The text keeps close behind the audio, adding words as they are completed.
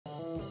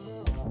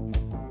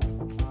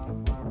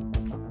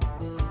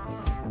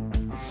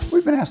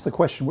We've been asked the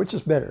question, which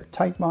is better,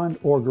 Titebond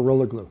or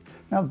Gorilla Glue?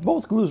 Now,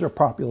 both glues are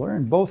popular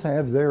and both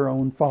have their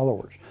own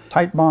followers.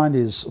 Titebond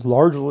is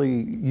largely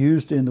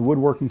used in the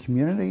woodworking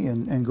community,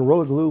 and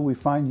Gorilla Glue we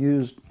find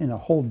used in a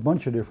whole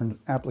bunch of different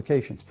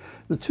applications.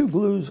 The two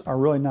glues are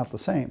really not the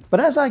same. But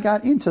as I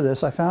got into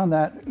this, I found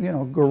that,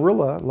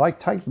 Gorilla, like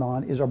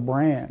Titebond, is a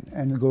brand,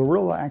 and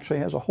Gorilla actually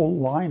has a whole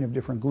line of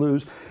different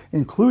glues,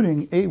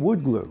 including a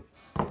wood glue.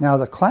 Now,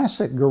 the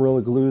classic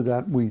Gorilla Glue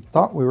that we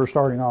thought we were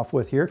starting off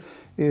with here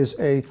is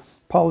a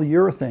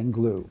polyurethane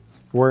glue,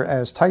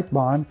 whereas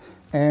Titebond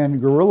and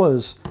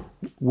Gorilla's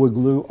wood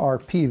glue are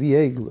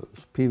PVA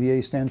glues.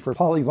 PVA stands for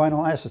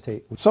polyvinyl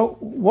acetate. So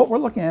what we're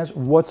looking at is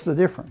what's the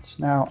difference.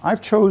 Now,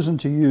 I've chosen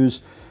to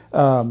use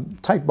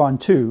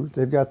Titebond 2.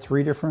 They've got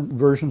 3 different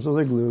versions of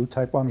the glue,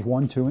 Titebond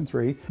 1, 2, and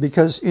 3,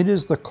 because it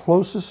is the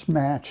closest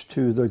match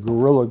to the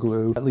Gorilla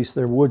Glue, at least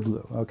their wood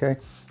glue, okay?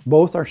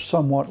 Both are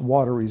somewhat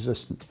water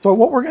resistant. So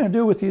what we're going to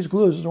do with these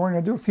glues is we're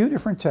going to do a few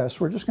different tests.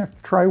 We're just going to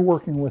try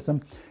working with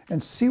them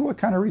and see what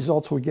kind of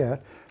results we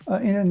get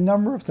in a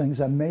number of things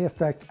that may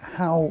affect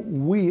how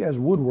we as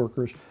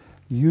woodworkers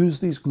use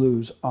these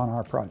glues on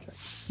our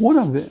projects. One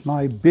of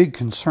my big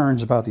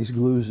concerns about these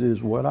glues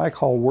is what I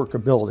call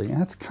workability.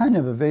 And that's kind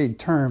of a vague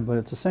term, but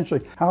it's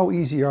essentially how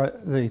easy are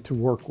they to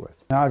work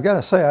with. Now, I've got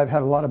to say I've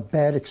had a lot of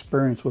bad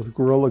experience with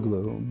Gorilla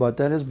Glue, but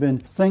that has been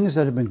things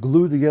that have been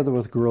glued together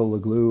with Gorilla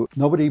Glue.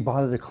 Nobody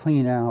bothered to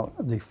clean out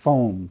the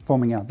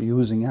foaming out, the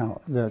oozing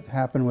out that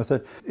happened with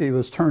it. It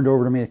was turned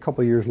over to me a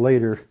couple years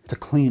later to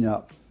clean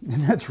up.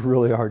 And that's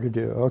really hard to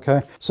do,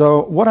 okay?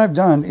 So what I've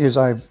done is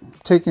I've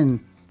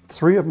taken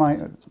 3 of my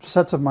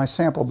sets of my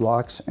sample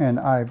blocks and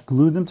I've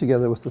glued them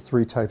together with the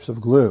 3 types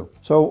of glue.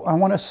 So I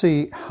want to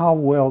see how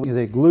well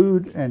they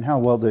glued and how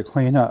well they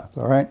clean up,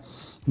 all right?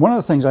 One of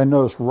the things I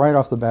noticed right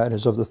off the bat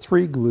is of the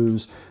 3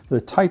 glues, the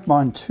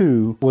Titebond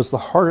 2 was the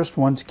hardest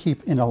one to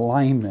keep in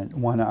alignment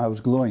when I was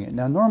gluing it.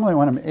 Now, normally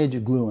when I'm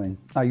edge gluing,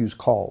 I use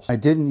cauls. I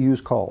didn't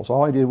use cauls.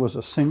 All I did was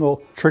a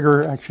single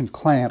trigger action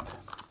clamp,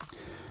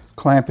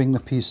 clamping the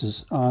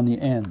pieces on the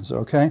ends,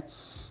 okay?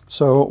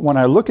 So when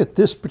I look at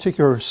this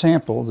particular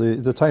sample,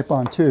 the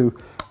Titebond 2,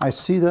 I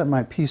see that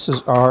my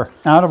pieces are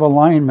out of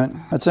alignment,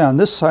 let's say on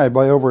this side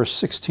by over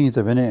 1/16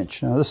 of an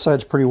inch. Now this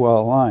side's pretty well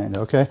aligned,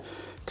 okay?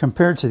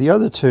 Compared to the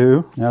other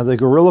 2, now the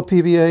Gorilla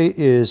PVA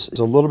is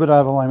a little bit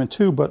out of alignment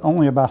too, but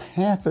only about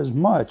half as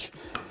much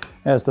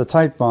as the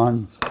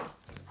Titebond.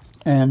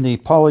 And the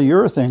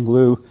polyurethane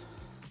glue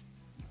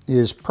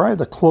is probably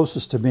the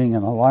closest to being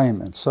in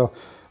alignment. So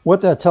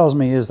what that tells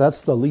me is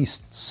that's the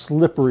least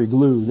slippery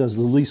glue, does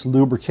the least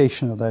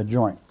lubrication of that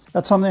joint.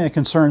 That's something that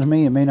concerns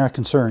me. It may not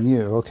concern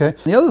you, okay?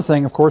 The other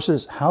thing, of course,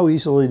 is how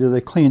easily do they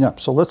clean up?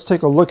 So let's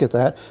take a look at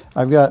that.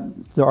 I've got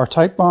our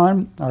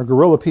Titebond, our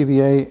Gorilla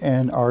PVA,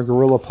 and our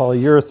Gorilla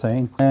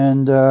polyurethane.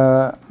 And,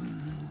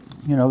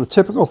 the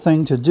typical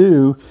thing to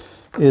do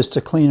is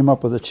to clean them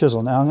up with a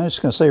chisel. Now, I'm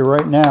just going to say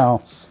right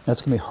now,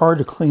 that's going to be hard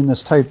to clean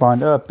this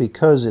Titebond up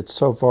because it's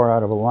so far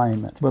out of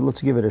alignment. But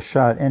let's give it a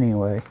shot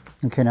anyway.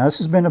 Okay, now this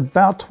has been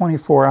about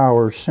 24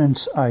 hours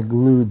since I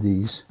glued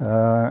these,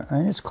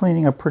 and it's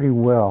cleaning up pretty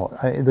well.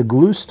 The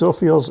glue still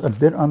feels a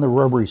bit on the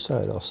rubbery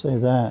side, I'll say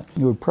that.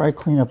 It would probably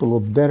clean up a little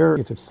better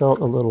if it felt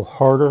a little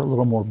harder, a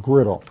little more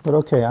brittle. But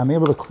okay, I'm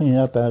able to clean it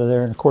up out of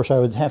there, and of course I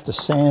would have to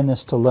sand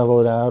this to level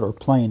it out or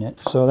plane it.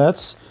 So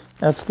that's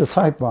the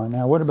Titebond.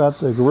 Now what about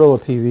the Gorilla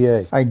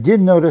PVA? I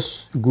did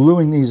notice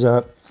gluing these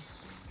up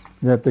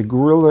that the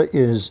Gorilla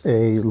is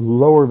a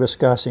lower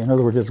viscosity. In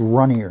other words, it's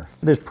runnier.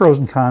 There's pros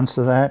and cons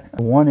to that.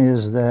 One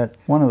is that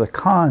one of the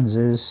cons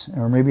is,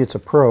 or maybe it's a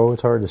pro,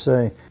 it's hard to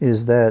say,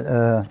 is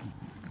that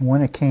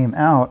when it came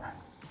out,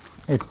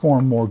 it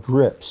formed more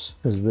drips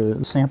because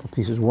the sample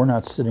pieces were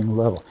not sitting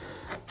level.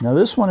 Now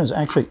this one is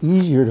actually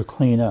easier to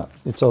clean up.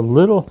 It's a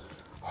little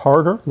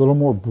harder, a little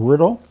more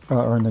brittle,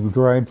 or in the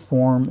dried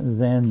form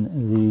than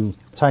the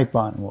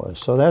Titebond was.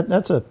 So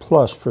that's a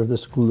plus for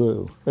this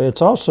glue.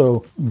 It's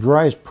also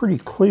dries pretty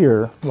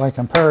clear by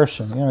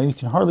comparison. You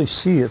can hardly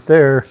see it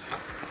there,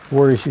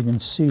 whereas you can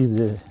see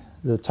the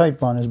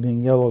Titebond as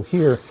being yellow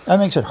here. That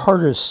makes it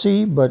harder to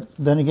see, but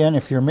then again,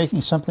 if you're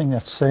making something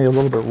that's, say, a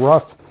little bit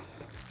rough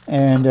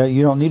and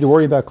you don't need to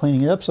worry about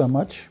cleaning it up so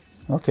much,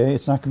 okay,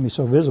 it's not going to be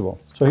so visible.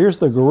 So here's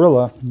the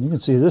Gorilla. You can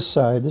see this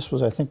side. This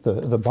was, I think,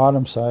 the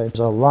bottom side. There's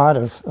a lot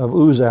of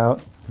ooze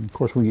out. And of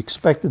course, we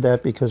expected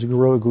that because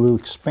Gorilla Glue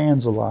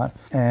expands a lot.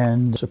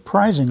 And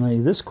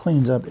surprisingly, this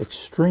cleans up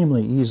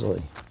extremely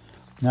easily.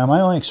 Now, my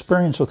only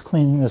experience with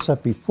cleaning this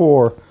up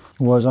before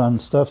was on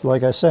stuff,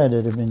 like I said,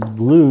 it had been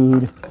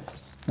glued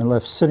and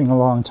left sitting a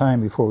long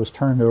time before it was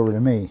turned over to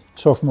me.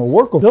 So from a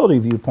workability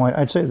viewpoint,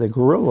 I'd say the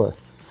Gorilla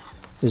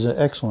is an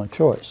excellent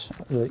choice.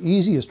 The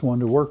easiest one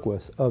to work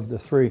with of the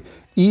 3,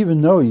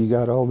 even though you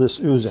got all this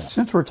ooze out.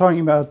 Since we're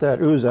talking about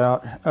that ooze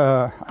out,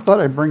 I thought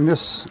I'd bring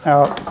this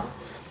out.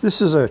 This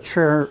is a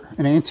chair,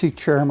 an antique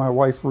chair my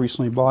wife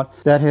recently bought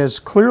that has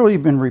clearly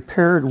been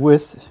repaired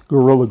with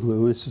Gorilla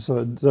Glue. This is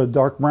the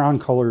dark brown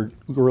colored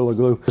Gorilla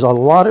Glue. There's a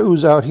lot of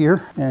ooze out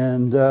here,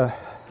 and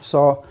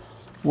so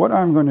What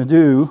I'm going to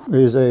do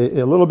is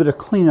a little bit of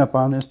cleanup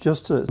on this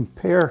just to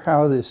compare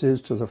how this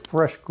is to the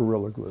fresh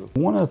Gorilla Glue.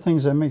 One of the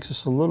things that makes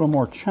this a little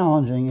more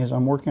challenging is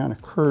I'm working on a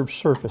curved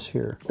surface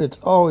here. It's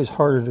always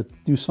harder to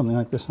do something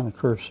like this on a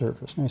curved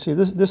surface. Now you see,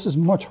 this is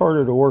much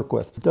harder to work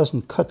with. It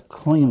doesn't cut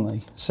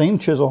cleanly. Same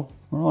chisel.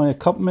 We're only a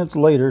couple minutes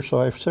later, so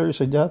I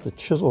seriously doubt the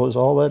chisel is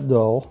all that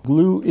dull.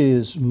 Glue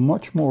is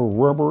much more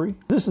rubbery.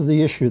 This is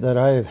the issue that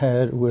I have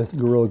had with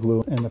Gorilla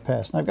Glue in the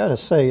past. And I've got to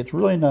say, it's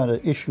really not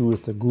an issue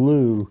with the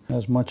glue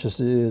as much as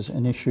it is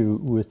an issue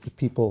with the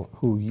people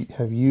who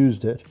have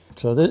used it.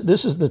 So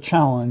this is the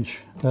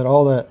challenge that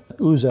all that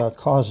ooze out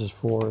causes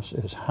for us,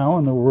 is how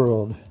in the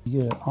world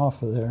you get it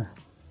off of there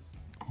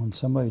when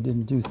somebody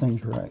didn't do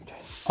things right.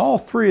 All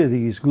three of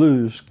these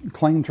glues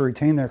claim to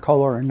retain their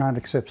color and not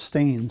accept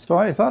stains. So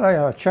I thought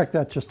I check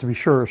that just to be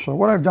sure. So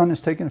what I've done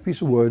is taken a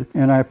piece of wood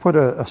and I put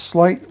a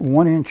slight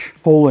 1-inch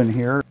hole in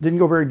here. Didn't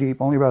go very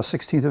deep, only about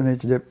 1/16 of an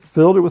inch dip.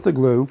 Filled it with the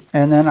glue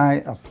and then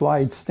I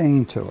applied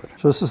stain to it.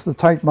 So this is the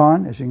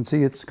Titebond. As you can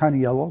see, it's kind of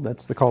yellow.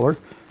 That's the color.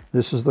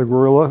 This is the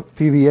Gorilla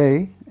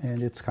PVA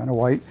and it's kind of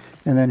white.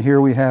 And then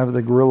here we have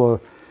the Gorilla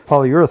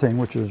polyurethane,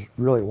 which is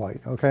really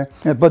white, okay?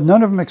 But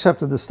none of them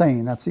accepted the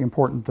stain. That's the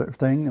important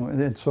thing.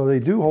 And so they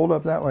do hold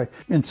up that way.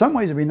 In some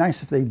ways, it'd be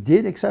nice if they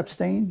did accept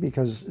stain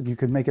because you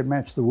could make it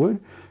match the wood.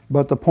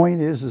 But the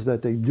point is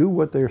that they do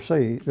what they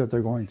say that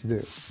they're going to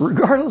do.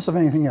 Regardless of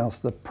anything else,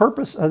 the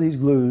purpose of these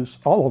glues,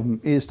 all of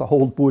them, is to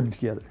hold wood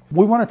together.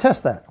 We want to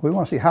test that. We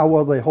want to see how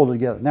well they hold it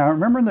together. Now,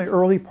 remember in the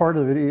early part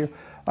of the video,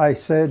 I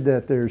said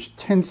that there's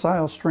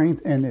tensile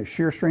strength and there's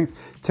shear strength.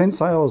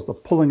 Tensile is the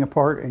pulling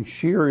apart and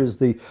shear is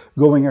the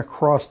going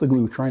across the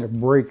glue, trying to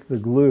break the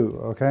glue,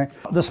 okay?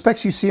 The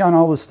specs you see on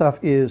all this stuff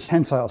is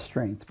tensile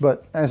strength,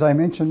 but as I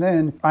mentioned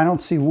then, I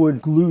don't see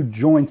wood glue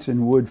joints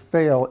in wood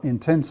fail in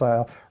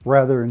tensile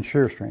rather in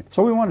shear strength.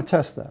 So we want to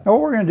test that. Now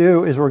what we're going to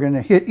do is we're going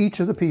to hit each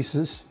of the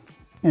pieces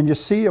and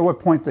just see at what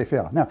point they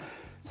fail. Now,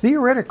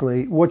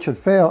 theoretically, what should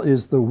fail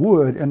is the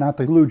wood and not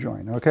the glue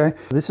joint, okay?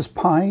 This is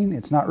pine,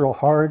 it's not real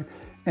hard.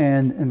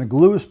 And the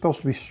glue is supposed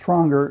to be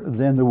stronger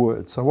than the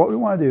wood. So what we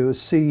want to do is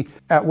see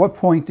at what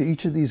point do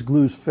each of these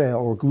glues fail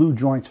or glue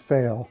joints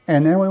fail.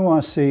 And then we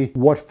want to see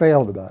what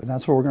failed about it. And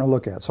that's what we're going to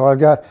look at. So I've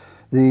got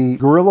the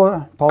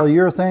Gorilla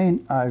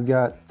polyurethane, I've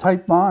got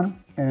Titebond,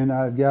 and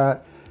I've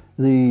got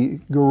the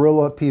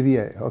Gorilla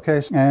PVA,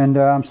 okay? And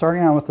I'm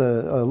starting out with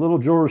a little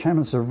jeweler's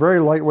hammer. It's a very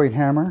lightweight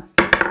hammer.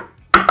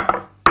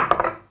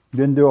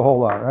 Didn't do a whole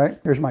lot, right?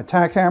 Here's my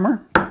tack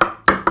hammer.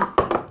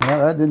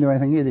 Well, that didn't do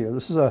anything either.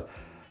 This is a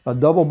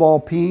double ball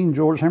peen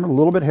jeweler's hammer, a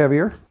little bit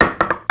heavier.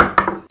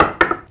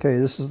 Okay,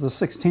 this is the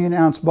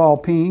 16-ounce ball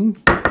peen.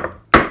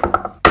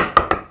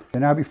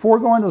 And now before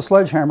going to the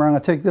sledgehammer, I'm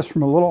going to take this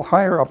from a little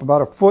higher up,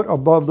 about a foot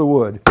above the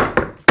wood.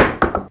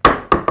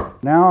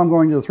 Now I'm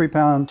going to the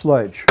 3-pound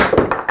sledge.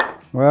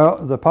 Well,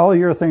 the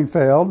polyurethane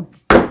failed.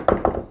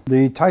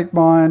 The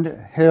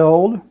Titebond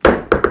held.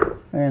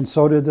 And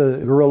so did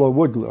the Gorilla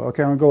wood glue.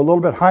 Okay, I'm going to go a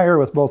little bit higher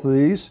with both of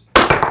these.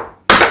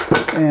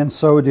 And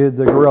so did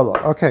the Gorilla.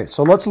 Okay,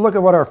 so let's look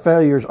at what our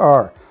failures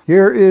are.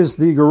 Here is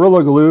the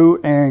Gorilla Glue,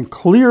 and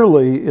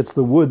clearly it's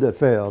the wood that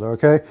failed,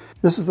 okay?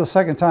 This is the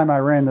second time I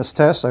ran this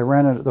test. I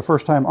ran it the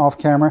first time off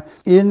camera.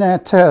 In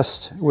that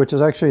test, which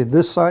is actually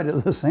this side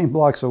of the same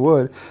blocks of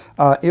wood,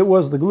 it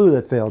was the glue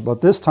that failed,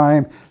 but this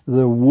time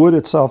the wood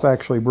itself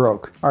actually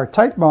broke. Our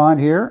Titebond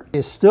here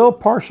is still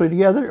partially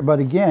together, but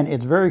again,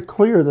 it's very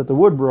clear that the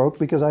wood broke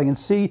because I can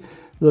see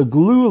the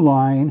glue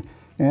line.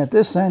 And at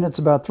this end, it's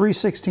about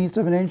 3/16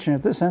 of an inch, and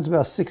at this end, it's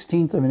about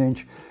 1/16 of an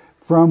inch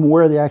from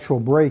where the actual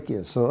break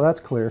is. So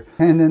that's clear.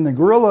 And then the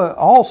Gorilla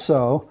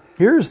also,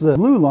 here's the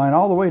glue line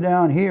all the way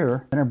down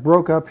here, and it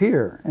broke up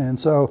here. And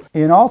so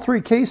in all three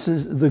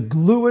cases, the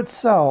glue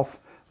itself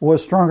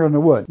was stronger than the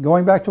wood.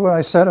 Going back to what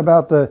I said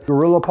about the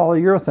Gorilla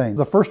polyurethane,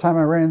 the first time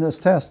I ran this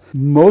test,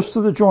 most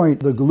of the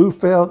joint, the glue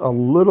failed, a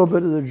little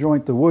bit of the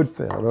joint, the wood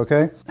failed,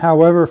 okay?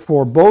 However,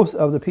 for both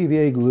of the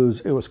PVA glues,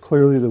 it was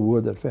clearly the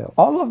wood that failed.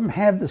 All of them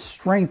have the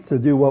strength to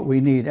do what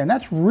we need, and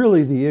that's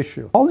really the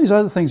issue. All these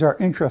other things are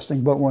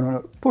interesting, but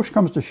when push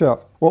comes to shove,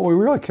 what we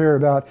really care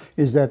about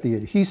is that the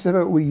adhesive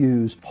that we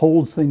use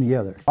holds things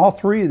together. All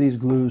three of these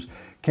glues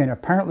can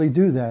apparently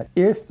do that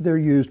if they're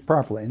used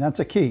properly, and that's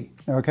a key,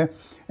 okay?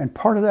 And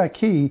part of that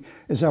key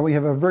is that we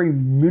have a very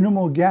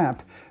minimal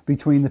gap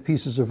between the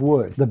pieces of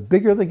wood. The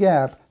bigger the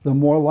gap, the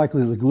more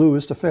likely the glue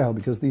is to fail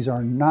because these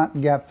are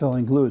not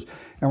gap-filling glues.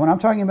 And when I'm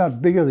talking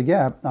about bigger the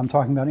gap, I'm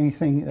talking about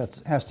anything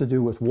that has to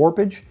do with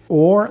warpage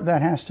or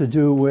that has to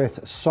do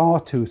with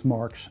sawtooth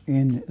marks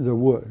in the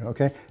wood,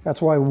 okay?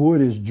 That's why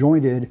wood is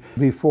jointed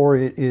before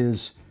it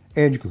is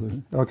edge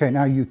glued. Okay,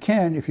 now you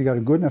can, if you got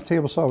a good enough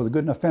table saw with a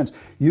good enough fence,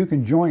 you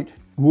can joint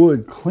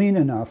wood clean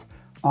enough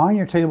on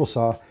your table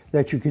saw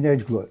that you can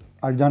edge glue it.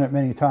 I've done it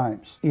many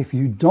times. If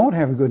you don't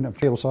have a good enough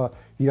table saw,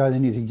 you either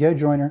need a get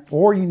joiner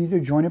or you need to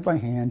join it by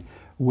hand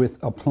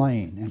with a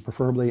plane, and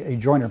preferably a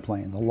joiner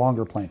plane, the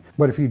longer plane.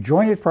 But if you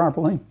join it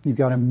properly, you've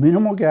got a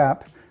minimal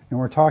gap, and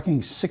we're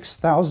talking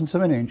 6/1000ths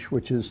of an inch,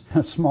 which is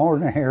smaller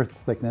than a hair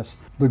thickness,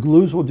 the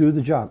glues will do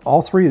the job.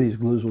 All three of these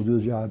glues will do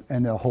the job,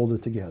 and they'll hold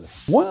it together.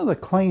 One of the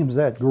claims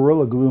that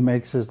Gorilla Glue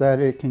makes is that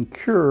it can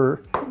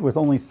cure with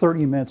only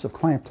 30 minutes of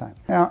clamp time.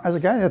 Now, as a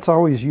guy that's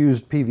always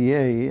used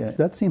PVA,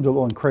 that seems a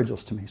little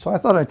incredulous to me, so I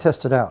thought I'd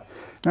test it out.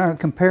 Now,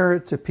 compare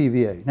it to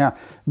PVA. Now,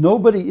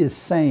 nobody is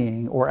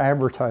saying, or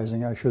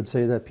advertising, I should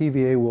say, that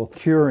PVA will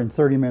cure in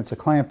 30 minutes of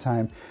clamp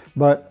time,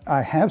 but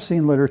I have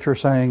seen literature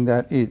saying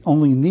that it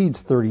only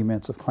needs 30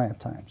 minutes of clamp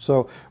time.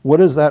 So what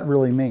does that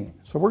really mean?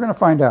 So we're going to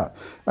find out.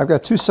 I've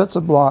got two sets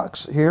of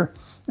blocks here,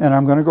 and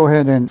I'm going to go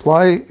ahead and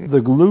apply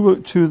the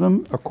glue to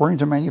them according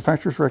to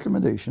manufacturer's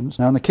recommendations.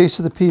 Now, in the case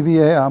of the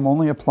PVA, I'm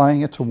only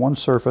applying it to one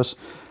surface.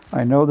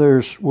 I know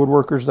there's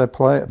woodworkers that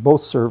apply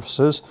both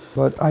surfaces,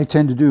 but I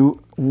tend to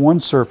do one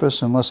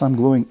surface unless I'm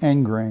gluing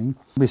end grain.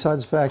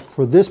 Besides the fact,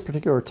 for this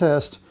particular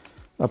test,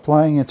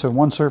 applying it to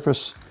one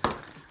surface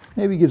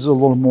maybe gives it a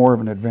little more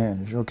of an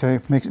advantage, okay?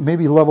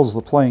 Maybe levels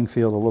the playing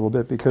field a little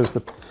bit because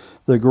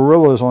the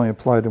Gorilla is only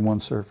applied to one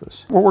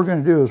surface. What we're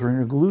going to do is we're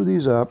going to glue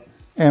these up,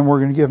 and we're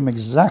going to give them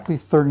exactly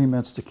 30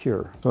 minutes to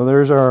cure. So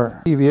there's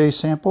our PVA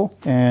sample,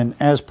 and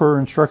as per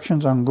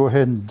instructions, I'm going to go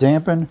ahead and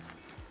dampen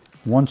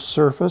one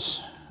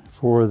surface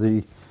for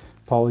the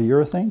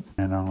polyurethane,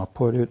 and I'm going to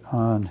put it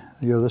on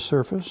the other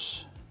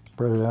surface,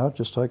 spread it out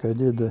just like I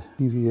did the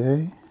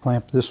PVA,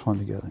 clamp this one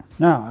together.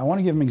 Now, I want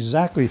to give them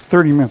exactly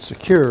 30 minutes to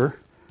cure,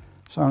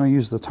 so I'm going to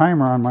use the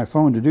timer on my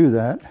phone to do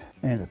that,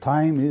 and the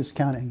time is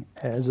counting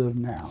as of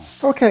now.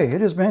 Okay,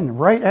 it has been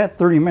right at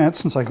 30 minutes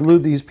since I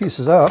glued these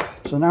pieces up,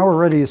 so now we're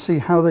ready to see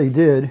how they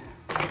did.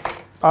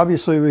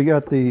 Obviously, we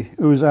got the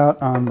ooze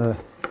out on the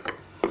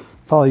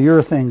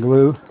polyurethane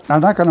glue.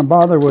 I'm not going to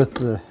bother with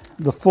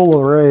the full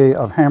array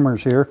of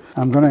hammers here.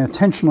 I'm going to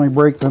intentionally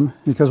break them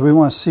because we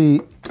want to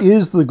see,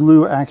 is the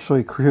glue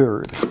actually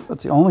cured?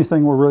 That's the only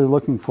thing we're really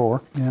looking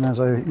for. And as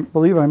I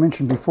believe I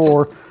mentioned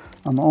before,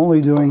 I'm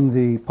only doing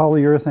the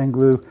polyurethane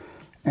glue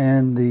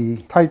and the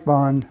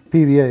Titebond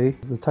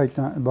PVA. The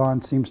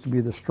Titebond seems to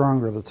be the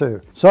stronger of the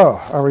two. So,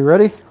 are we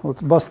ready?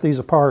 Let's bust these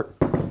apart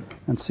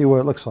and see what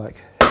it looks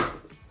like.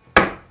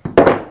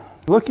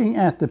 Looking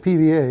at the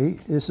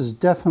PVA, this is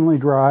definitely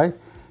dry.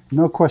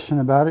 No question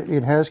about it,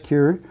 it has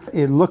cured.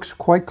 It looks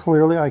quite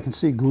clearly, I can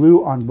see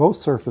glue on both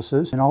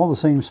surfaces in all the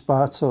same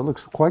spots, so it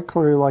looks quite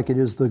clearly like it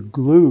is the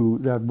glue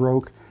that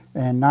broke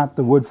and not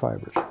the wood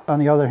fibers. On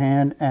the other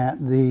hand,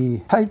 at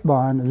the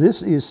Titebond,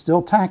 this is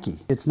still tacky.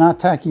 It's not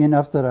tacky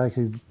enough that I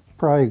could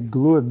probably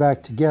glue it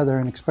back together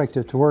and expect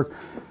it to work,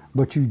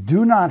 but you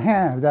do not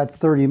have that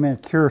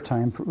 30-minute cure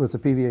time with the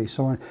PVA.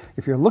 So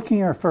if you're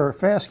looking for a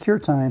fast cure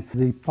time,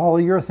 the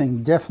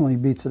polyurethane definitely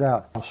beats it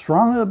out. How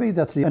strong it'll be,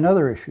 that's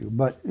another issue.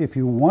 But if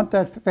you want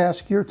that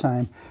fast cure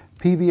time,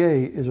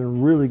 PVA is a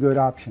really good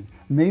option.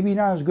 Maybe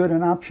not as good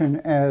an option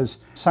as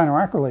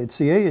cyanoacrylate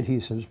CA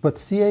adhesives, but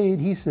CA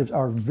adhesives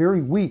are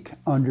very weak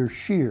under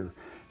shear.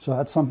 So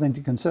that's something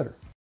to consider.